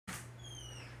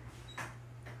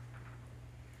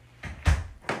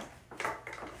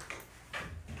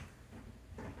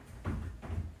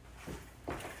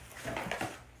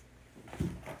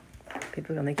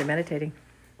People are going to think you're meditating.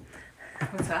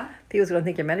 What's that? People's going to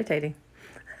think you're meditating.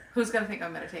 Who's going to think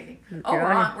I'm meditating? Oh,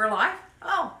 You're we're live?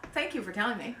 Oh, thank you for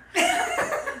telling me.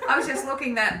 I was just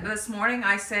looking that this morning.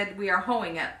 I said we are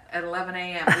hoeing at 11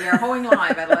 a.m. We are hoeing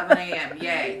live at 11 a.m.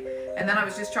 Yay. And then I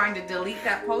was just trying to delete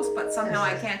that post, but somehow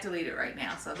I can't delete it right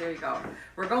now. So there you go.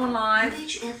 We're going live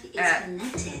at,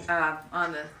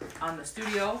 on the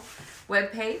studio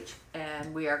webpage,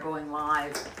 and we are going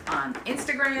live on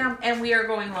Instagram, and we are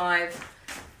going live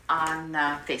on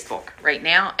Facebook right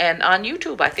now, and on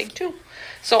YouTube, I think, too.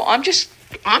 So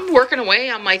I'm working away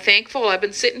on my thankful. I've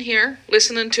been sitting here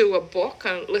listening to a book,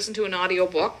 listen to an audio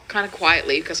book, kind of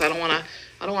quietly, because I don't want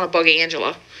to bug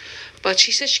Angela, but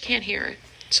she says she can't hear it.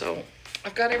 So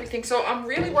I've got everything. So I'm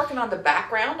really working on the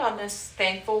background on this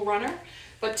thankful runner.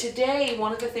 But today,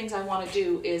 one of the things I want to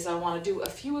do is I want to do a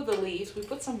few of the leaves. We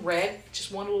put some red,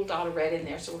 just one little dot of red in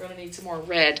there, so we're going to need some more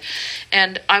red.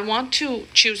 And I want to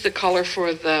choose the color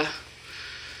for the,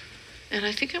 and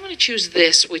I think I'm going to choose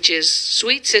this, which is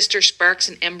Sweet Sister Sparks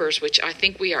and Embers, which I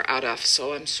think we are out of.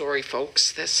 So I'm sorry,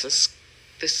 folks.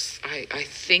 I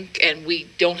think, and we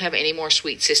don't have any more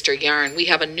Sweet Sister yarn. We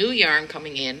have a new yarn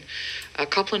coming in, a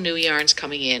couple of new yarns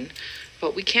coming in,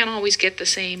 but we can't always get the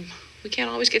same. We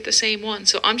can't always get the same one.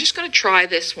 So I'm just going to try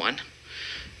this one.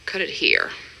 Cut it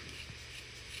here.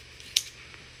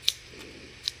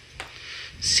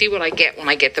 See what I get when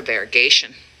I get the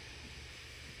variegation.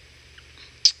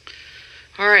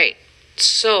 All right.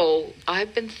 So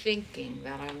I've been thinking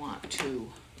that I want to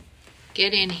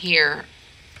get in here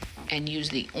and use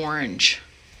the orange.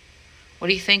 What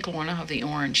do you think, Lorna, of the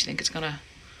orange? You think it's going to...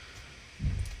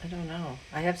 I don't know.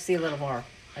 I have to see a little more,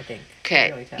 I think.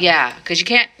 Okay, really yeah, because you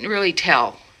can't really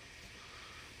tell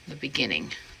in the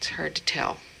beginning. It's hard to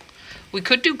tell. We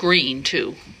could do green,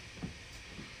 too.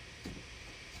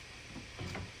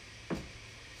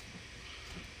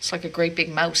 It's like a great big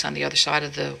mouse on the other side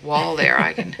of the wall there.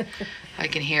 I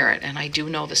can hear it, and I do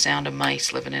know the sound of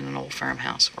mice living in an old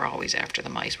farmhouse. We're always after the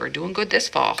mice. We're doing good this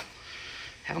fall.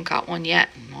 Haven't caught one yet,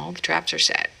 and all the traps are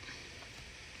set.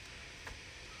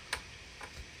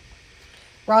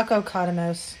 Rocco caught a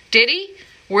mouse. Did he?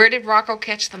 Where did Rocco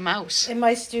catch the mouse? In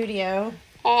my studio.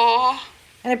 Aw.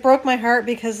 And it broke my heart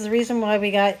because the reason why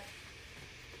we got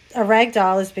a rag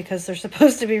doll is because they're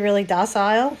supposed to be really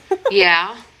docile.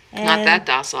 Yeah. Not that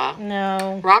docile.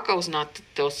 No. Rocco's not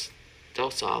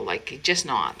docile. Like, just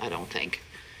not, I don't think.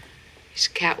 He's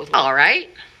a cat with... All right.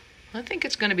 I think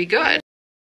it's going to be good.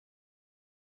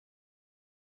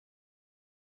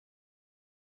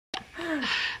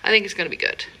 I think it's going to be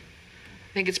good.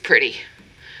 I think it's pretty.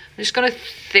 I'm just going to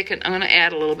thicken. I'm going to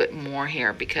add a little bit more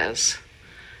here because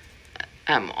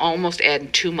I'm almost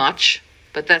adding too much.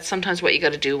 But that's sometimes what you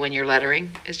got to do when you're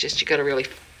lettering. Is just you got to really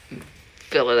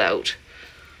fill it out.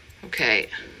 Okay.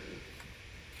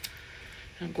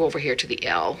 I'll go over here to the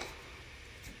L.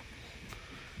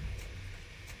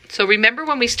 So remember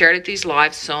when we started these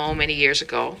lives so many years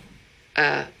ago?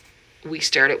 We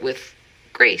started with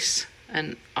Grace.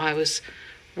 And I was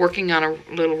working on a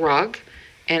little rug.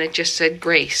 And it just said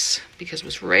Grace because it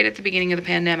was right at the beginning of the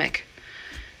pandemic.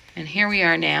 And here we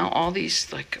are now, all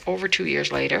these, like, over 2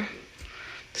 years later.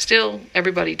 Still,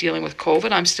 everybody dealing with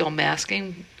COVID. I'm still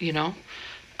masking, you know,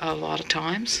 a lot of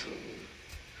times.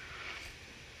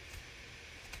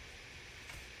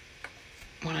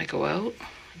 When I go out,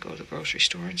 I go to the grocery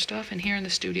store and stuff. And here in the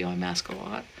studio, I mask a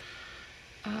lot.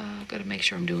 I've got to make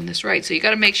sure I'm doing this right. So you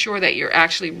got to make sure that you're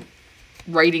actually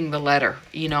writing the letter,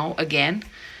 you know, again.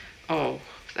 Oh,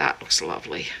 that looks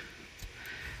lovely.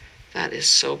 That is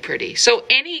so pretty. So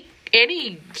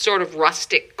any sort of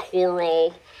rustic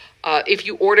coral, if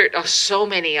you ordered, so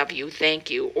many of you, thank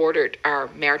you, ordered our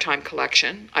Maritime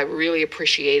collection. I really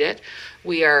appreciate it.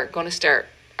 We are going to start,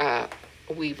 the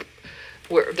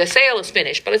sale is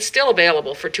finished, but it's still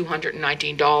available for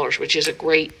 $219, which is a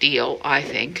great deal, I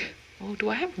think. Oh, do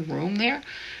I have room there?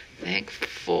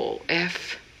 Thankful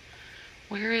F.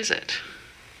 Where is it?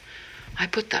 I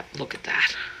put that, look at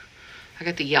that. I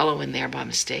got the yellow in there by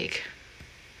mistake.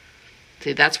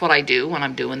 See, that's what I do when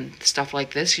I'm doing stuff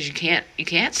like this, because you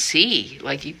can't see.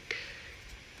 Like, you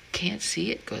can't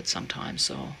see it good sometimes,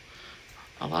 so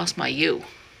I lost my U.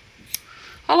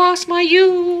 I lost my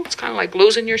U. It's kind of like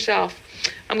losing yourself.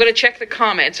 I'm going to check the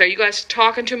comments. Are you guys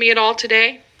talking to me at all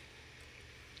today?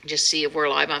 Just see if we're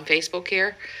live on Facebook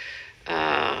here.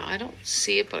 I don't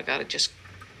see it, but I got to just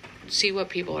see what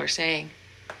people are saying.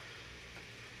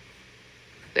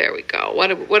 There we go.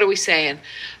 What are we saying?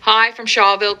 Hi from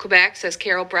Shawville, Quebec, says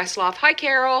Carol Bresloff. Hi,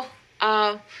 Carol.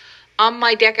 On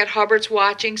my deck at Hubbard's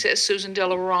watching, says Susan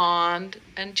Delaronde.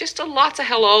 And just lots of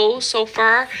hellos so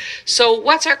far. So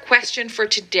what's our question for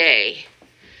today?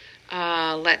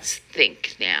 Let's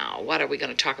think now. What are we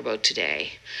going to talk about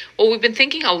today? Well, we've been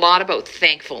thinking a lot about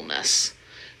thankfulness.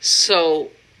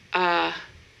 So,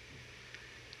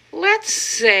 let's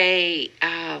say,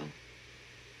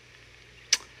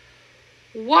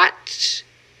 what's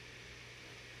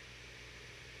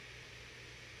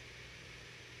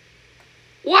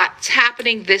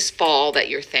happening this fall that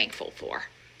you're thankful for?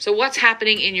 So what's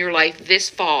happening in your life this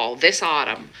fall, this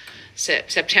autumn,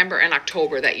 September and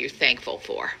October that you're thankful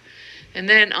for? And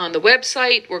then on the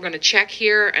website, we're going to check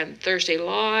here and Thursday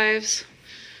Lives.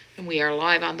 And we are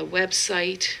live on the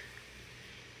website.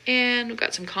 And we've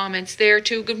got some comments there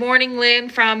too. Good morning, Lynn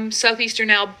from southeastern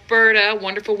Alberta.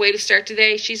 Wonderful way to start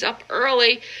today. She's up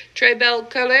early. Très belle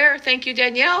couleur. Thank you,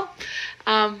 Danielle.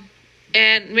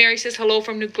 And Mary says hello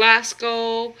from New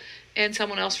Glasgow. And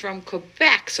someone else from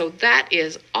Quebec. So that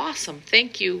is awesome.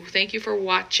 Thank you. Thank you for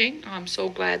watching. I'm so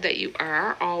glad that you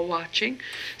are all watching.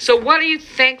 So what are you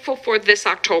thankful for this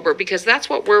October? Because that's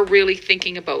what we're really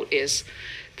thinking about, is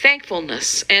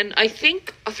thankfulness. And I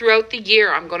think throughout the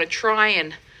year, I'm going to try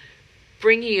and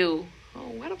bring you,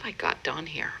 what have I got done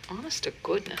here? Honest to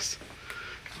goodness.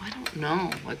 I don't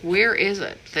know. Like, where is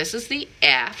it? This is the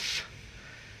F.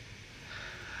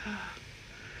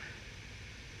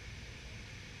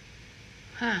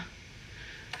 I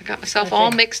got myself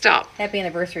all mixed up. Happy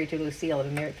anniversary to Lucille. I've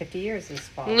been married 50 years this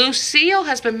fall. Lucille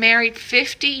has been married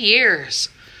 50 years.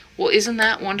 Well, isn't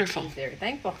that wonderful? She's very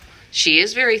thankful. She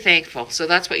is very thankful. So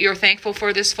that's what you're thankful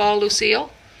for this fall,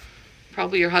 Lucille?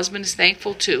 Probably your husband is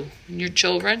thankful too. And your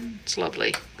children. It's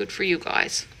lovely. Good for you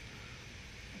guys.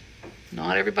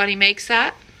 Not everybody makes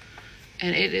that.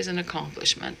 And it is an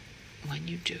accomplishment when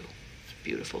you do. It's a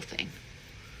beautiful thing.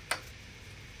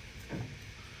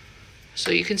 So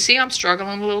you can see I'm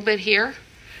struggling a little bit here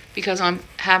because I'm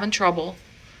having trouble.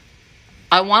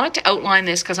 I wanted to outline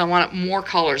this because I want more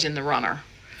colors in the runner.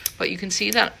 But you can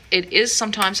see that it is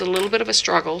sometimes a little bit of a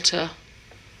struggle to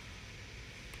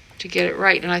get it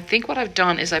right. And I think what I've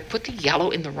done is I put the yellow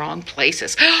in the wrong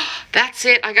places. That's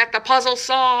it. I got the puzzle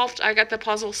solved. I got the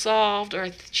puzzle solved. Or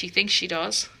she thinks she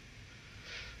does.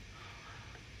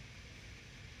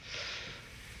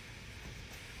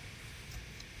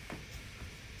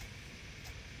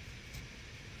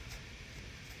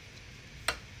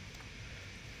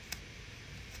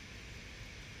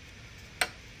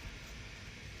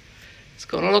 It's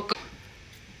going to look,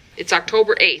 it's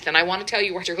October 8th, and I want to tell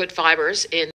you Sisterhood Fibers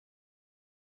in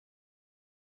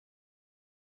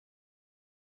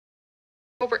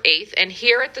October 8th, and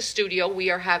here at the studio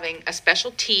we are having a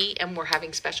special tea and we're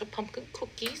having special pumpkin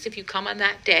cookies if you come on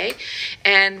that day,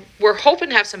 and we're hoping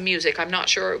to have some music. I'm not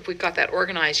sure if we've got that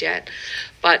organized yet,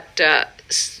 but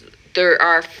there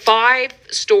are 5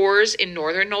 stores in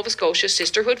northern Nova Scotia: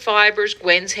 Sisterhood Fibers,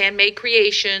 Gwen's Handmade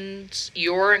Creations,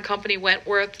 Your and Company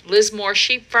Wentworth, Lismore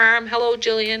Sheep Farm. Hello,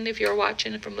 Jillian, if you're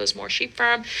watching from Lismore Sheep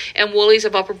Farm, and Woolies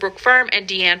of Upper Brook Farm, and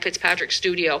Deanne Fitzpatrick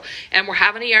Studio. And we're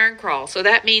having a yarn crawl. So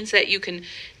that means that you can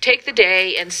take the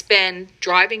day and spend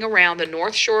driving around the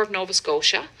north shore of Nova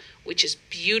Scotia, which is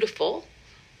beautiful.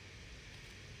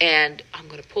 And I'm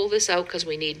going to pull this out because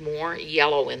we need more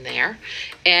yellow in there.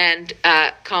 And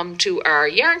come to our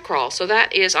yarn crawl. So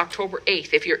that is October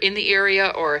 8th. If you're in the area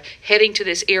or heading to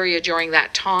this area during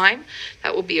that time,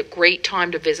 that will be a great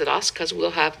time to visit us because we'll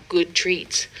have good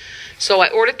treats. So I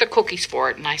ordered the cookies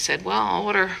for it. And I said, well, I'll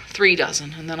order 3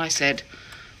 dozen. And then I said,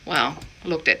 well, I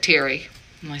looked at Terry.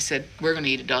 And I said, we're going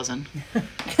to eat a dozen.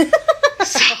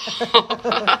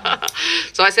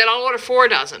 So I said, I'll order 4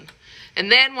 dozen. And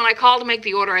then when I called to make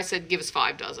the order, I said, give us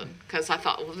 5 dozen. Because I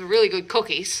thought, well, they're really good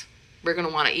cookies. We're going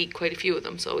to want to eat quite a few of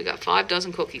them. So we got 5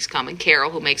 dozen cookies coming. Carol,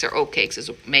 who makes our oat cakes,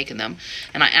 is making them.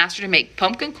 And I asked her to make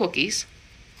pumpkin cookies.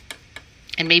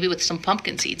 And maybe with some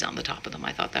pumpkin seeds on the top of them.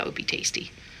 I thought that would be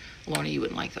tasty. Lorna, you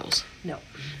wouldn't like those. No,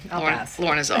 I'll pass.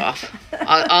 Lorna's off.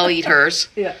 I'll eat hers.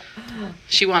 Yeah.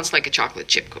 She wants like a chocolate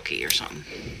chip cookie or something.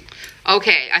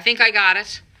 Okay, I think I got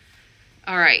it.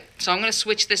 All right, so I'm going to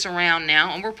switch this around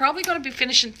now, and we're probably going to be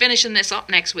finishing this up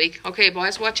next week. Okay,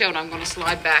 boys, watch out. I'm going to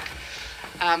slide back.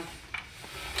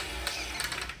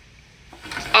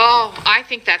 Oh, I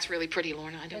think that's really pretty,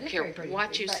 Lorna. I don't care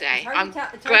what you say. I'm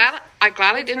glad I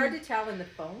didn't. It's hard to tell in the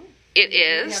phone. It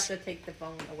is. You have to take the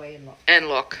phone away and look. And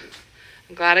look.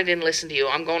 I'm glad I didn't listen to you.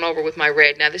 I'm going over with my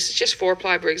red. Now, this is just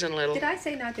 4-ply Briggs and Little. Did I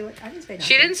say not do it? I didn't say not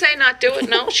She didn't say not do it.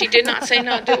 No, she did not say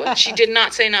not do it. She did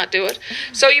not say not do it.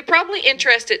 So you're probably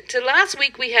interested. To last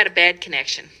week, we had a bad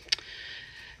connection.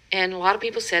 And a lot of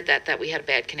people said that we had a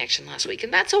bad connection last week.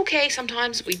 And that's okay.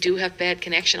 Sometimes we do have bad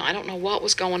connection. I don't know what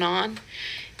was going on.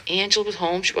 Angela was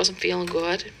home. She wasn't feeling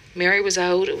good. Mary was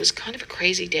out. It was kind of a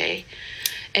crazy day.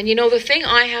 And you know, the thing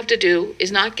I have to do is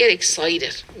not get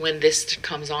excited when this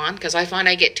comes on, because I find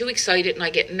I get too excited and I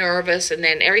get nervous and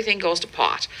then everything goes to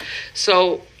pot.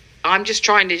 So I'm just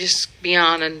trying to just be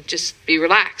on and just be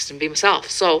relaxed and be myself.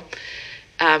 So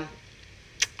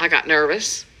I got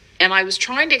nervous and I was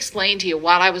trying to explain to you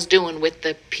what I was doing with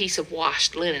the piece of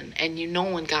washed linen, and no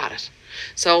one got it.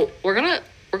 So we're gonna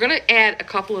add a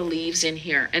couple of leaves in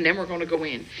here, and then we're gonna go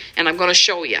in, and I'm gonna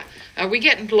show you. Are we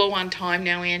getting low on time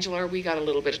now, Angela? Or we got a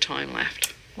little bit of time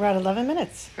left? We're at 11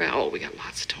 minutes. Oh, we got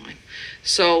lots of time.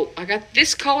 So I got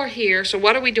this color here. So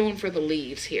what are we doing for the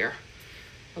leaves here?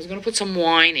 I was gonna put some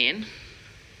wine in.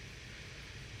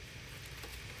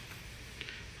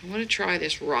 I'm gonna try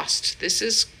this rust. This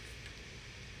is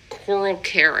coral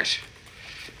carrot.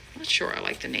 I'm not sure I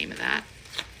like the name of that.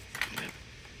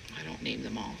 I don't name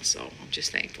them all, so I'm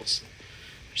just thankful.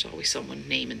 There's always someone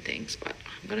naming things, but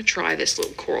I'm going to try this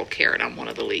little coral carrot on one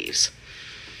of the leaves.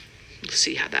 Let's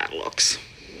see how that looks.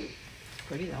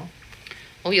 Pretty though.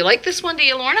 Oh, you like this one, do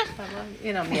you, Lorna? I love,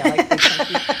 you know me, I like big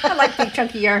chunky, I like big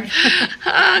chunky yarn.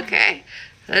 Okay,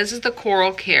 this is the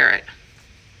coral carrot.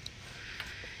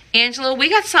 Angela, we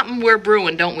got something we're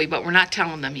brewing, don't we? But we're not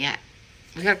telling them yet.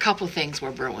 We got a couple of things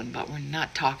we're brewing, but we're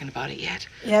not talking about it yet.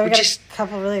 Yeah, we got a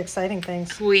couple of really exciting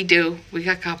things. We do. We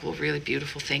got a couple of really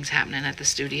beautiful things happening at the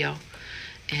studio.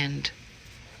 And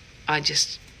I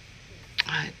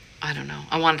don't know.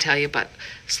 I want to tell you, but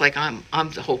it's like I'm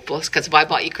hopeless, because if I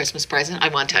bought you a Christmas present, I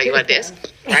want to tell you what it is,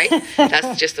 right?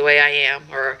 That's just the way I am.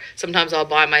 Or sometimes I'll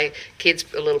buy my kids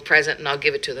a little present and I'll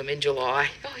give it to them in July.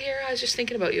 Oh, here, I was just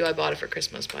thinking about you. I bought it for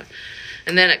Christmas, but...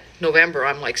 And then at November,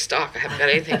 I'm like stuck. I haven't got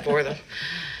anything for them.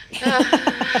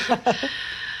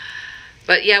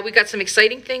 But yeah, we got some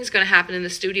exciting things going to happen in the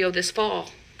studio this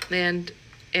fall. And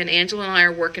Angela and I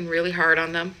are working really hard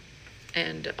on them.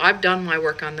 And I've done my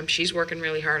work on them. She's working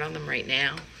really hard on them right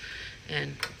now.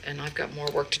 And I've got more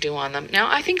work to do on them. Now,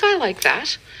 I think I like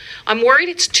that. I'm worried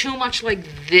it's too much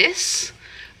like this,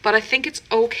 but I think it's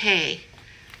okay.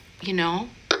 You know?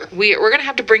 We're going to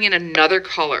have to bring in another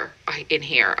color in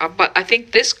here. But I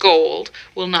think this gold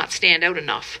will not stand out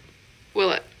enough.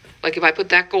 Will it? Like if I put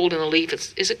that gold in a leaf,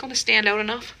 is it going to stand out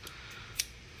enough?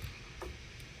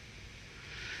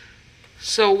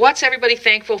 So what's everybody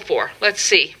thankful for? Let's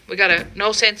see. We got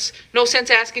no sense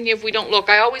asking you if we don't look.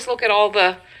 I always look at all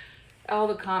the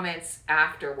comments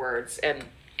afterwards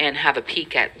and have a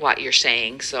peek at what you're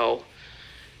saying. So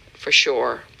for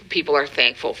sure, people are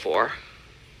thankful for.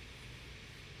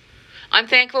 I'm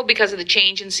thankful because of the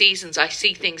change in seasons. I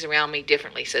see things around me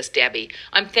differently, says Debbie.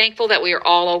 I'm thankful that we are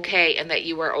all okay and that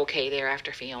you are okay there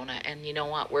after Fiona. And you know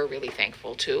what? We're really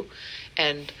thankful too.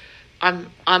 And I'm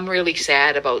really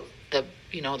sad about the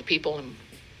people in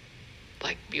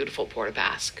like beautiful Port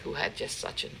Basque who had just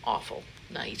such an awful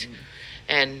night.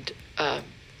 And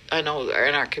I know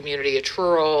in our community of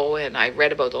Truro, and I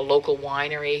read about the local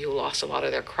winery who lost a lot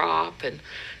of their crop, and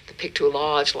the Pictou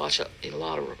Lodge lost a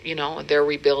lot of, and they're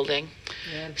rebuilding.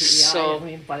 Yeah, PEI, So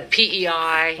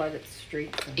PEI, flooded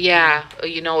streets. yeah,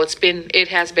 it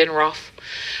has been rough.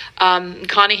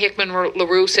 Connie Hickman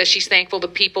LaRue says she's thankful the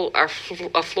people of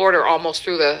Florida are almost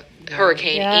through the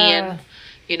Hurricane Ian,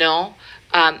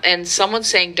 and someone's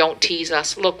saying, don't tease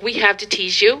us. Look, we have to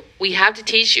tease you. We have to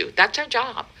tease you. That's our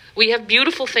job. We have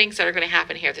beautiful things that are going to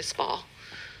happen here this fall.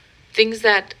 Things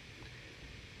that,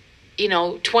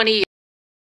 20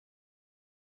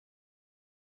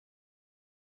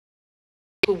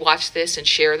 who watch this and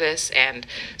share this and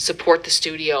support the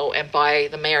studio and buy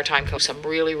the Maritime Co. Some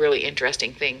really, really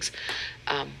interesting things.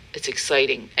 It's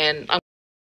exciting. And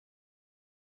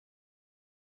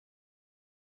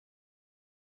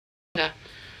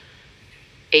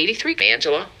 83,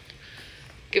 Angela,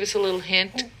 give us a little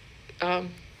hint.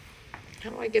 How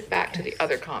do I get back to the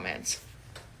other comments?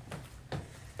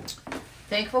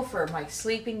 Thankful for my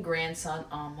sleeping grandson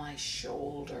on my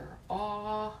shoulder.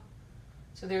 Aw.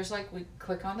 So there's we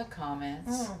click on the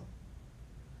comments.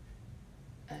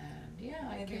 And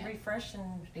yeah, Maybe refresh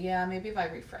and... Yeah, maybe if I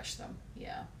refresh them.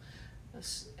 Yeah.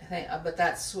 But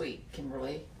that's sweet,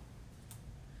 Kimberly.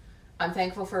 I'm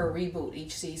thankful for a reboot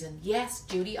each season. Yes,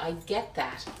 Judy, I get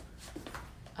that.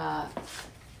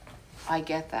 I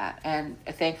get that, and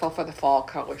thankful for the fall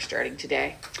color starting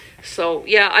today. So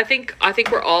yeah, I think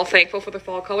we're all thankful for the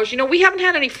fall colors. We haven't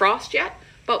had any frost yet,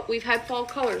 but we've had fall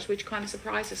colors, which kind of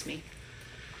surprises me.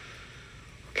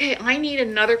 Okay, I need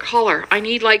another color. I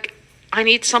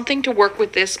need something to work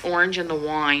with this orange and the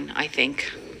wine, I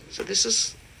think. So this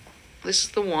is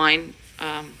the wine.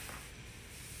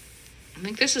 I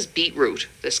think this is beetroot,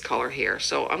 this color here.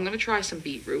 So I'm going to try some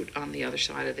beetroot on the other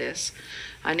side of this.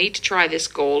 I need to try this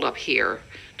gold up here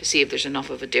to see if there's enough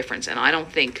of a difference. And I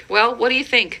don't think, well, what do you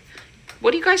think?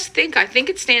 What do you guys think? I think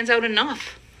it stands out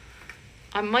enough.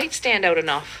 I might stand out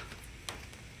enough.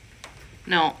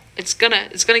 No, it's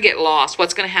gonna get lost.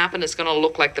 What's gonna happen is gonna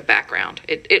look like the background.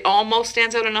 It almost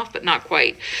stands out enough, but not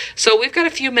quite. So we've got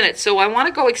a few minutes. So I want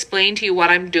to go explain to you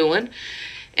what I'm doing.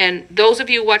 And those of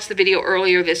you who watched the video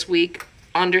earlier this week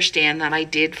understand that I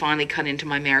did finally cut into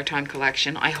my Maritime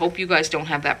collection. I hope you guys don't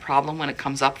have that problem when it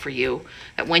comes up for you.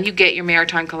 That when you get your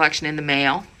Maritime collection in the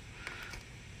mail,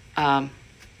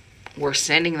 we're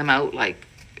sending them out like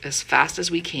as fast as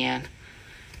we can.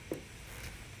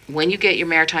 When you get your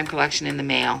Maritime collection in the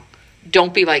mail,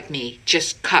 don't be like me.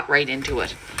 Just cut right into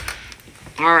it.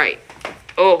 All right.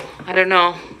 Oh, I don't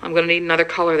know. I'm going to need another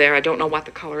color there. I don't know what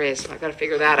the color is. I've got to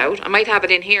figure that out. I might have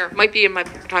it in here. It might be in my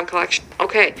Maritime collection.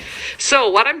 Okay. So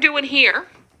what I'm doing here,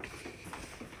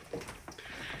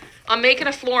 I'm making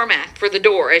a floor mat for the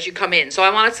door as you come in. So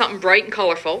I wanted something bright and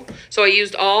colorful. So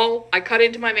I cut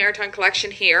into my Maritime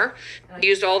collection here. I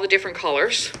used all the different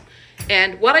colors.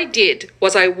 And what I did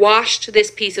was I washed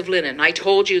this piece of linen. I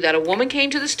told you that a woman came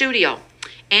to the studio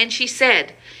and she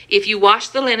said, if you wash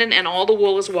the linen and all the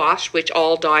wool is washed, which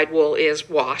all dyed wool is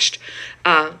washed,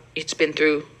 it's been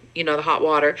through, the hot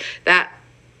water, that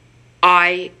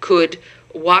I could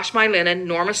wash my linen.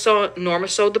 Norma sewed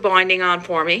the binding on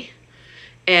for me.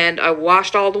 And I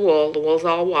washed all the wool. The wool's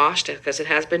all washed because it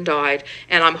has been dyed.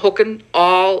 And I'm hooking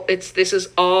this is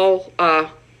all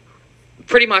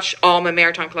pretty much all my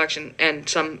Maritime collection and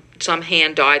some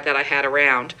hand dyed that I had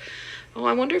around. Oh,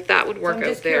 I wonder if that would work I'm out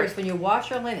just there. curious, when you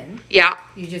wash your linen, yeah,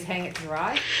 you just hang it to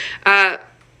dry?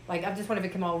 Like, I'm just wondering if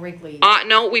it became all wrinkly.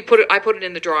 No, I put it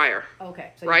in the dryer.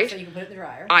 Okay, so right? So you can put it in the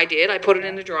dryer. I did. I put it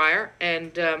in the dryer,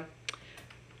 and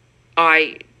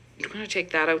I'm going to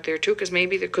take that out there too, because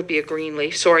maybe there could be a green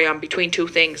leaf. Sorry, I'm between two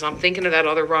things. I'm thinking of that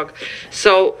other rug.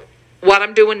 So what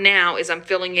I'm doing now is I'm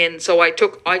filling in. So I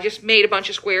just made a bunch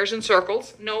of squares and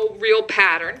circles, no real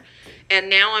pattern. And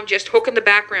now I'm just hooking the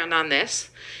background on this.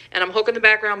 And I'm hooking the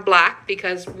background black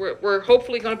because we're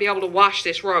hopefully going to be able to wash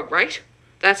this rug, right?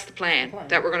 That's the plan,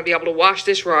 that we're going to be able to wash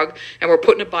this rug. And we're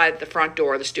putting it by the front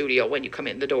door of the studio when you come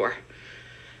in the door.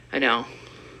 I know.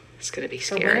 It's going to be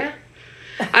scary.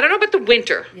 I don't know about the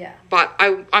winter. Yeah. But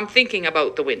I'm thinking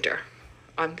about the winter.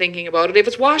 I'm thinking about it. If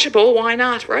it's washable, why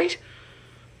not, right?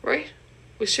 Right?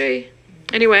 We'll see.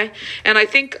 Anyway, and I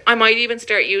think I might even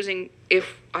start using,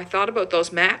 if I thought about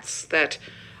those mats that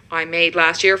I made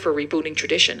last year for Rebooting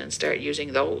Tradition, and start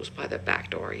using those by the back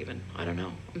door even. I don't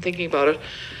know. I'm thinking about it.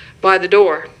 By the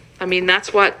door. I mean,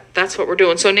 that's what we're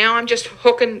doing. So now I'm just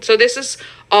hooking. So this is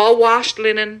all washed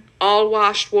linen, all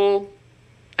washed wool,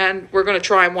 and we're going to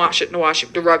try and wash it in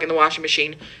the rug in the washing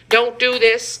machine. Don't do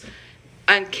this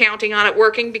and counting on it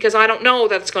working, because I don't know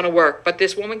that it's going to work. But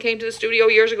this woman came to the studio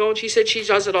years ago and she said she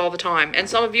does it all the time. And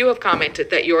some of you have commented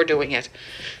that you're doing it.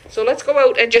 So let's go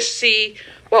out and just see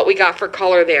what we got for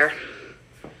color there.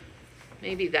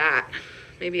 Maybe that.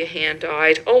 Maybe a hand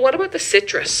dyed. Oh, what about the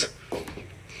citrus?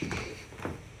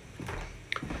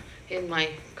 In my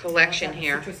collection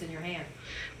here. Citrus in your hand.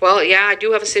 Well, yeah, I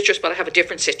do have a citrus, but I have a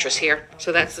different citrus here.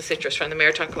 So that's the citrus from the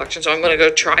Maritime collection. So I'm going to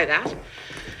go try that.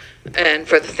 And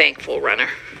for the Thankful Runner.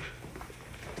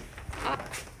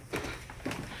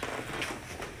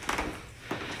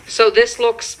 So this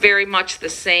looks very much the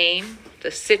same.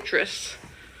 The citrus.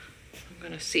 I'm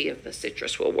going to see if the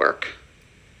citrus will work.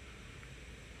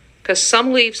 Because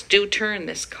some leaves do turn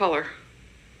this color.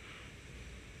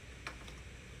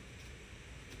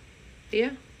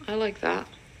 Yeah, I like that.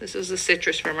 This is the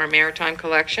citrus from our Maritime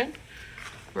collection.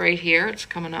 Right here, it's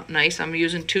coming up nice. I'm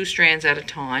using 2 strands at a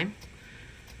time.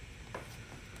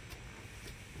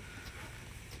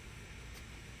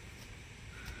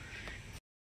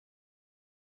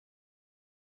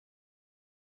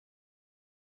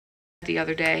 The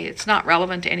other day. It's not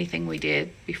relevant to anything we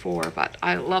did before, but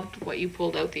I loved what you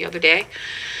pulled out the other day.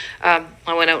 I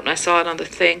went out and I saw it on the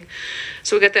thing.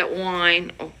 So we got that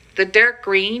wine. The dark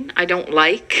green I don't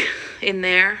like in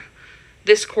there.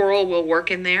 This coral will work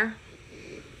in there.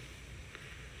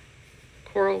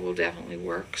 Coral will definitely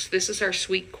work. So this is our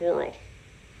sweet coral.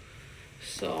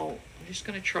 So I'm just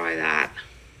going to try that.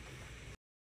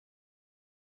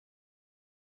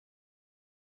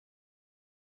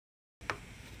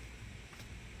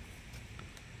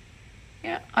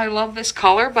 Yeah, I love this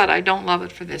color, but I don't love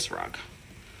it for this rug.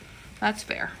 That's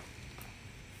fair.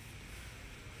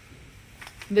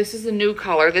 This is a new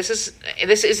color. This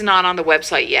is not on the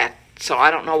website yet. so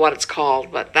I don't know what it's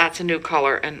called, but that's a new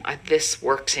color, and this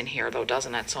works in here though,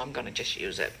 doesn't it? So I'm going to just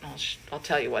use it. I'll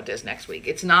tell you what it is next week.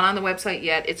 It's not on the website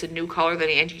yet. It's a new color that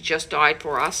Angie just dyed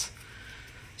for us.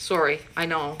 Sorry, I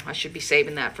know I should be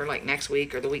saving that for like next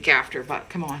week or the week after, but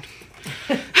come on.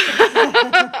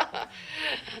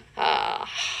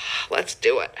 Let's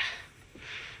do it.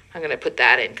 I'm going to put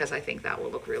that in because I think that will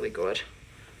look really good.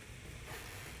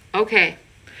 Okay,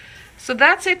 so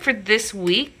that's it for this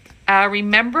week.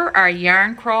 Remember, our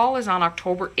yarn crawl is on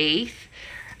October 8th.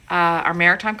 Our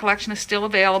maritime collection is still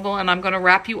available, and I'm going to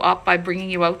wrap you up by bringing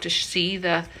you out to see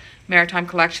the maritime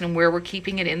collection and where we're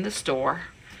keeping it in the store.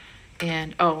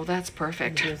 And, oh, that's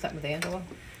perfect. You doing something with Angela?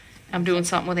 I'm doing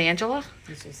something with Angela?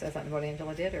 Did she say something about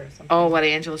Angela did or something? Oh, what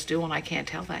Angela's doing, I can't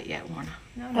tell that yet, Lorna.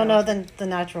 Oh, no, the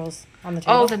naturals on the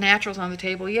table. Oh, the naturals on the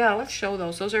table. Yeah, let's show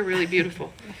those. Those are really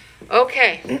beautiful.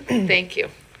 Okay, thank you.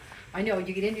 I know,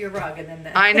 you get into your rug and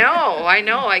then... I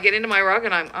know. I get into my rug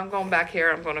and I'm going back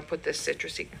here. I'm going to put this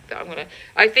citrusy...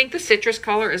 I think the citrus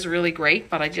color is really great,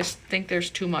 but I just think there's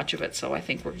too much of it, so I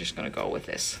think we're just going to go with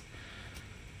this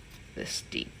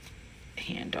deep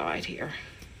hand dyed here.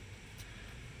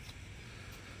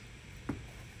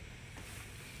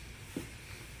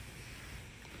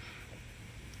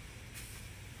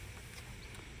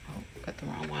 Oh, got the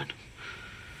wrong one.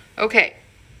 Okay.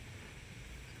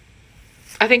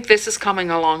 I think this is coming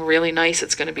along really nice.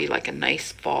 It's going to be like a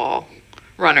nice fall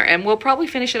runner, and we'll probably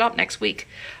finish it up next week.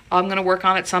 I'm going to work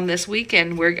on it some this week,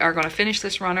 and we are going to finish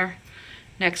this runner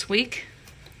next week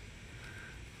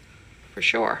for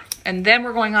sure. And then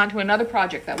we're going on to another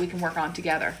project that we can work on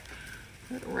together.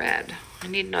 Red. I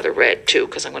need another red too,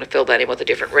 because I'm going to fill that in with a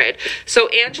different red. So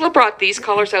Angela brought these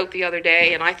colors out the other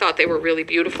day, and I thought they were really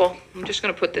beautiful. I'm just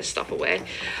going to put this stuff away.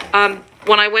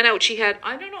 When I went out, she had,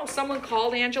 I don't know, someone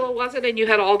called Angela, was it? And you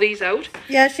had all these out?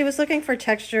 Yeah, she was looking for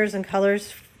textures and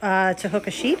colors to hook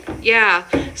a sheep. Yeah.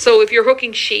 So if you're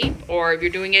hooking sheep, or if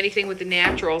you're doing anything with the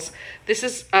naturals, this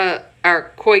is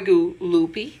our Koigu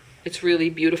Loopy. It's really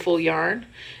beautiful yarn.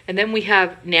 And then we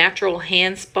have natural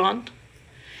hand spun.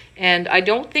 And I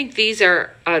don't think these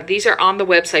are on the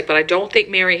website, but I don't think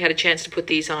Mary had a chance to put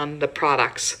these on the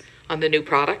products, on the new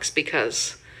products,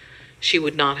 because she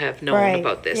would not have known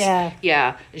about this. Yeah.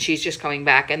 Yeah, and she's just coming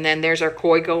back. And then there's our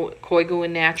Koigu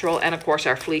and natural, and of course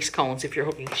our fleece cones if you're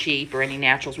hooking sheep or any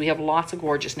naturals. We have lots of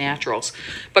gorgeous naturals.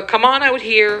 But come on out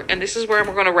here, and this is where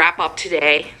we're going to wrap up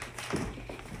today.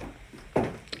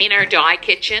 In our dye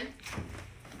kitchen.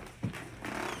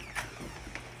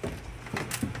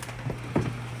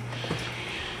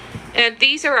 And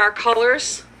these are our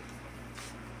colors.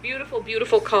 Beautiful,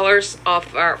 beautiful colors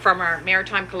from our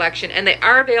maritime collection. And they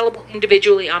are available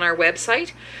individually on our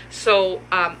website. So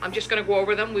I'm just going to go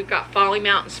over them. We've got Folly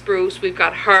Mountain Spruce. We've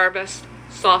got Harvest,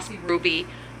 Saucy Ruby,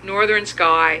 Northern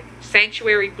Sky,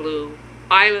 Sanctuary Blue,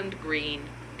 Island Green,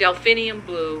 Delphinium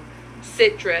Blue,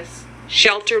 Citrus,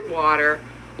 Sheltered Water,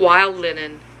 Wild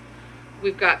Linen.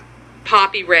 We've got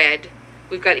Poppy Red.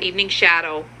 We've got Evening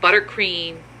Shadow,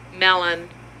 Buttercream, Melon,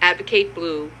 Advocate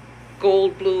Blue,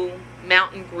 Gold Blue,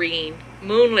 Mountain Green,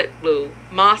 Moonlit Blue,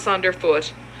 Moss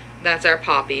Underfoot, that's our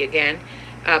poppy again,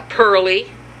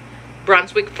 Pearly,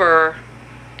 Brunswick Fir,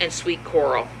 and Sweet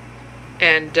Coral.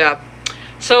 And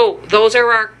so this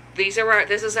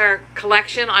is our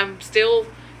collection. I'm still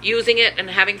using it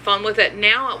and having fun with it.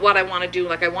 Now what I want to do,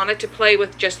 like I wanted to play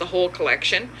with just the whole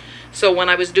collection. So when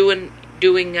I was doing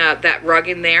that rug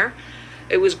in there,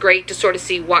 it was great to sort of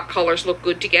see what colors look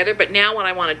good together. But now what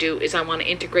I want to do is I want to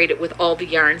integrate it with all the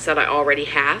yarns that I already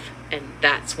have. And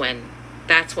that's when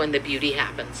the beauty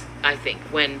happens, I think.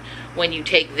 When you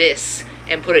take this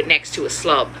and put it next to a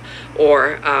slub.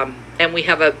 Or, and we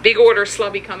have a big order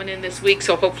slubby coming in this week.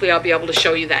 So hopefully I'll be able to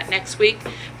show you that next week.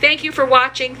 Thank you for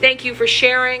watching. Thank you for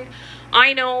sharing.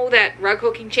 I know that rug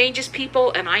hooking changes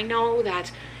people. And I know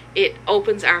that it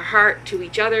opens our heart to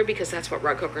each other, because that's what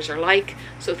rug hookers are like.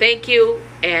 So thank you,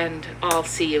 and I'll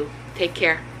see you. Take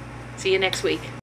care. See you next week.